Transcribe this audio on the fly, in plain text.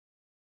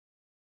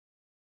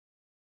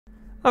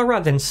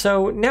Alright then,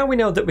 so now we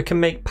know that we can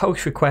make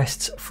post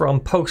requests from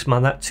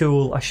Postman, that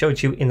tool I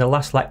showed you in the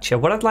last lecture.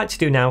 What I'd like to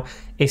do now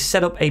is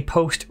set up a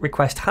post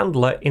request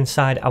handler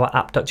inside our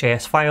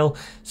app.js file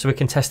so we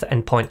can test the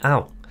endpoint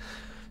out.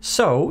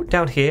 So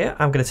down here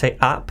I'm going to say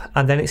app,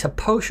 and then it's a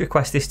post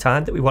request this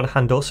time that we want to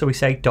handle, so we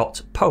say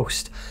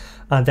 .post,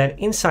 and then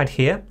inside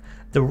here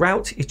the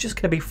route is just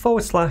going to be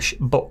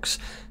 /books.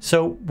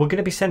 So we're going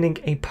to be sending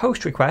a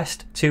post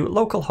request to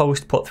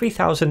localhost port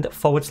 3000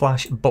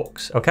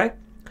 /books, okay?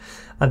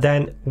 And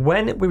then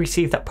when we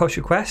receive that post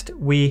request,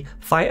 we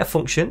fire a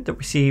function that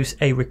receives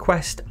a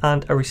request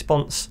and a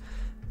response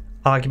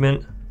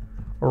argument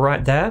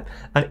right there.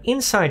 And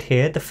inside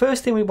here, the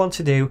first thing we want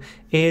to do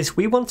is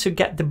we want to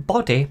get the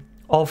body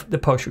of the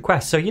post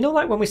request. So you know,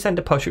 like when we send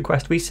a post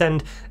request, we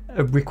send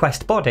a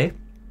request body,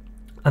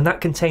 and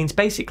that contains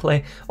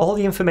basically all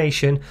the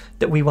information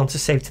that we want to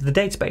save to the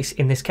database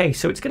in this case.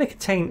 So it's going to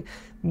contain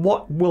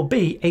what will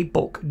be a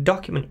book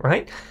document,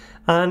 right?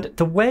 And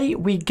the way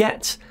we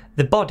get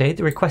the body,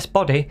 the request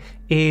body,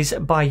 is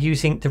by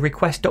using the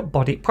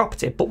request.body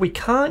property, but we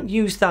can't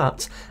use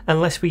that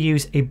unless we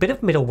use a bit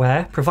of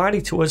middleware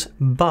provided to us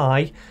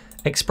by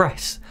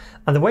Express.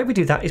 And the way we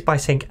do that is by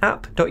saying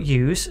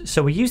app.use.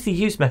 So we use the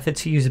use method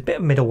to use a bit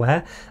of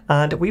middleware,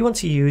 and we want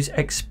to use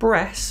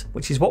Express,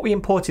 which is what we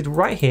imported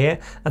right here,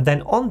 and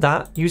then on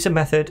that use a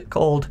method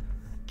called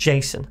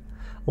JSON,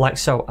 like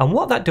so. And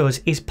what that does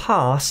is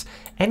pass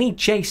any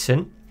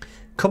JSON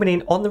coming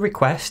in on the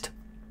request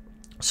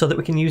so that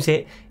we can use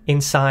it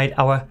inside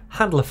our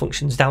handler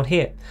functions down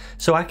here.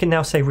 So I can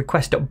now say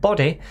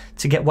request.body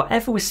to get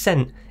whatever was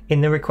sent in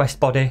the request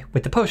body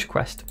with the post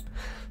request.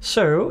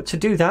 So to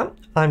do that,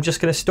 I'm just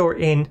going to store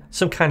it in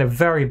some kind of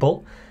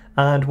variable,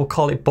 and we'll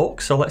call it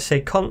book. So let's say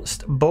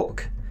const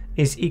book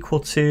is equal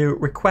to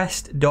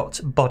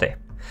request.body.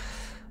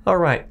 All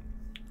right,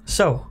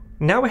 so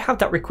now we have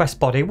that request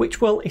body, which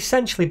will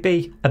essentially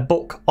be a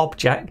book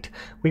object.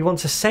 We want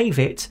to save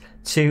it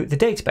to the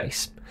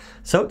database.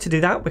 So to do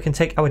that, we can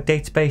take our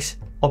database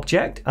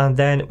object, and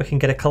then we can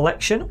get a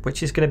collection,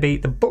 which is going to be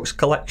the books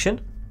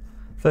collection,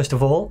 first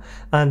of all.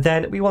 And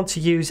then we want to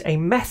use a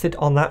method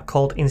on that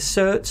called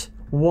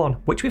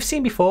insert1, which we've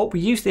seen before. We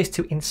use this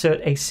to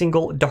insert a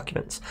single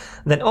document.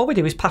 And then all we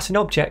do is pass an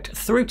object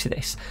through to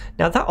this.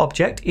 Now that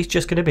object is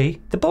just going to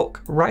be the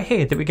book right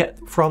here that we get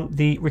from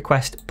the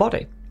request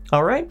body.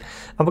 All right,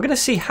 and we're going to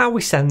see how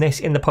we send this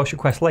in the post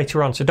request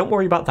later on, so don't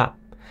worry about that.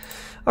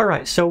 All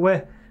right, so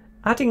we're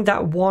adding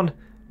that one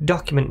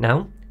document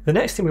now. The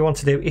next thing we want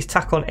to do is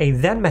tack on a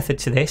then method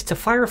to this to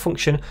fire a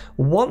function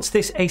once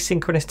this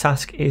asynchronous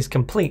task is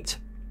complete.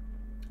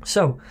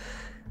 So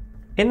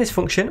in this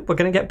function, we're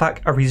going to get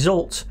back a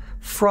result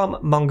from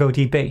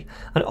MongoDB,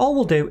 and all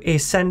we'll do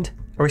is send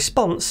a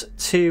response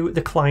to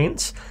the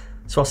client.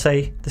 So I'll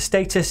say the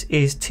status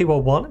is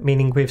 201,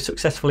 meaning we've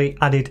successfully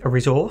added a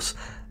resource.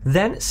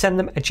 Then send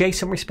them a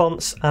JSON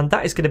response, and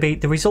that is going to be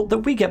the result that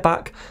we get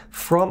back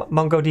from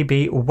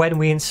MongoDB when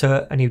we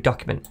insert a new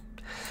document.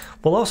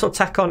 We'll also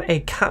tack on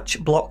a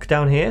catch block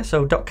down here,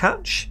 so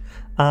 .catch,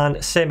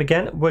 and same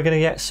again, we're going to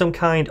get some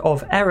kind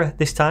of error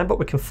this time, but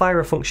we can fire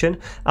a function,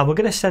 and we're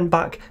going to send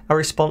back a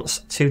response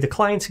to the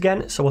client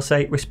again. So we'll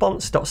say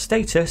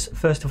response.status,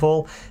 first of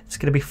all, it's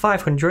going to be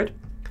 500,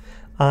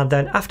 and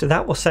then after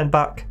that we'll send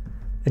back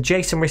a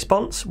JSON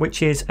response,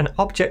 which is an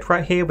object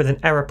right here with an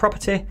error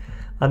property,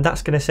 and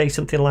that's going to say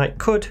something like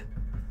could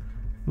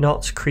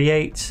not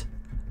create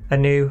a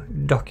new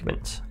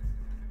document.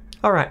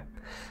 All right.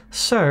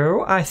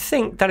 So I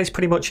think that is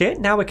pretty much it.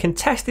 Now we can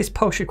test this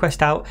post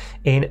request out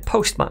in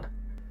Postman.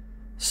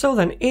 So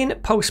then in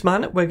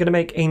Postman, we're going to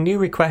make a new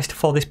request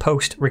for this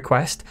post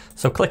request.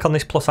 So click on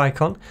this plus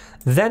icon,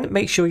 then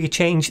make sure you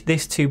change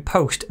this to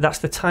post. That's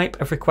the type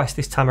of request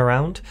this time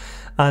around.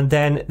 And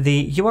then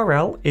the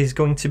URL is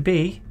going to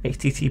be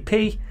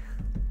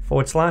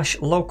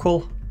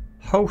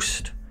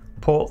http://localhost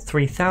port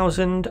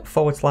 3000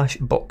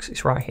 /books.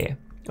 It's right here.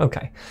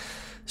 Okay.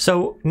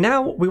 So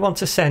now we want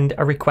to send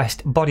a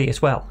request body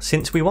as well,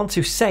 since we want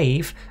to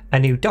save a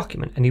new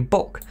document, a new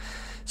book.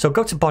 So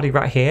go to body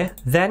right here,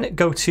 then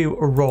go to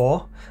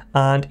raw,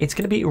 and it's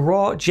going to be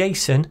raw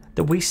JSON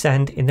that we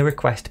send in the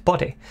request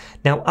body.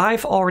 Now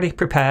I've already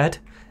prepared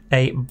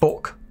a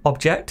book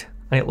object,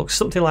 and it looks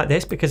something like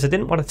this because I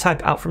didn't want to type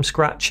it out from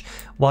scratch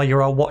while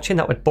you're all watching.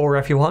 That would bore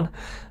everyone.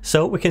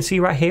 So we can see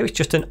right here it's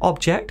just an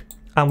object.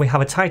 And we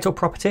have a title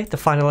property, The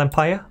Final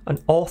Empire, an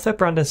author,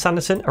 Brandon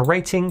Sanderson, a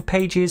rating,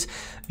 pages,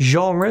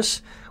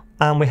 genres,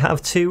 and we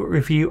have two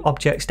review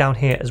objects down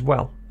here as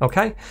well.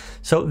 Okay,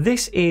 so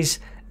this is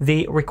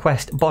the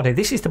request body.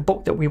 This is the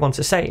book that we want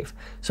to save.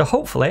 So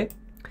hopefully,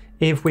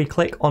 if we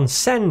click on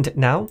send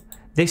now,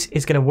 this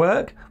is going to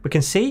work. We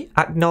can see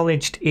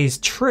acknowledged is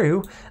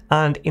true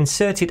and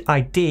inserted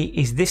ID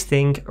is this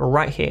thing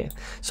right here.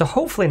 So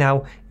hopefully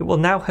now it will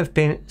now have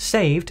been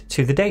saved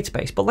to the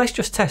database. But let's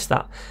just test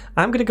that.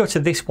 I'm going to go to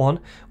this one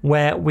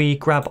where we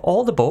grab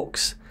all the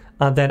books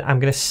and then I'm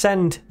going to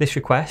send this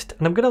request,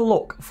 and I'm going to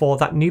look for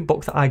that new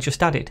book that I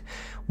just added,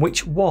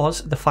 which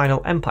was the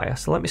Final Empire.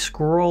 So let me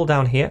scroll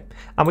down here,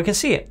 and we can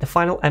see it, the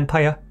Final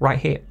Empire right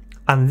here.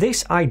 And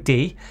this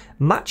ID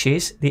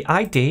matches the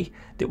ID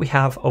that we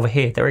have over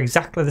here. They're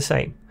exactly the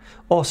same.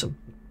 Awesome.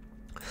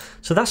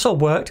 So that's all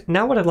worked.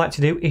 Now what I'd like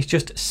to do is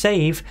just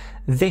save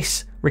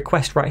this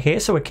request right here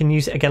so we can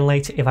use it again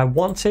later if I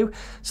want to.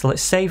 So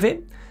let's save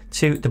it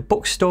to the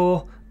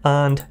bookstore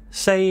and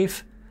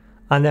save,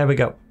 and there we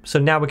go. So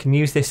now we can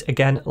use this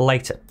again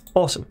later.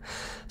 Awesome.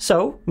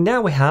 So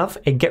now we have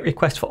a GET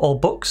request for all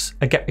books,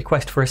 a GET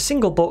request for a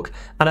single book,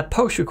 and a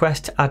POST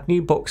request to add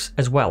new books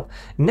as well.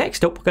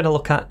 Next up, we're going to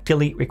look at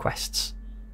delete requests.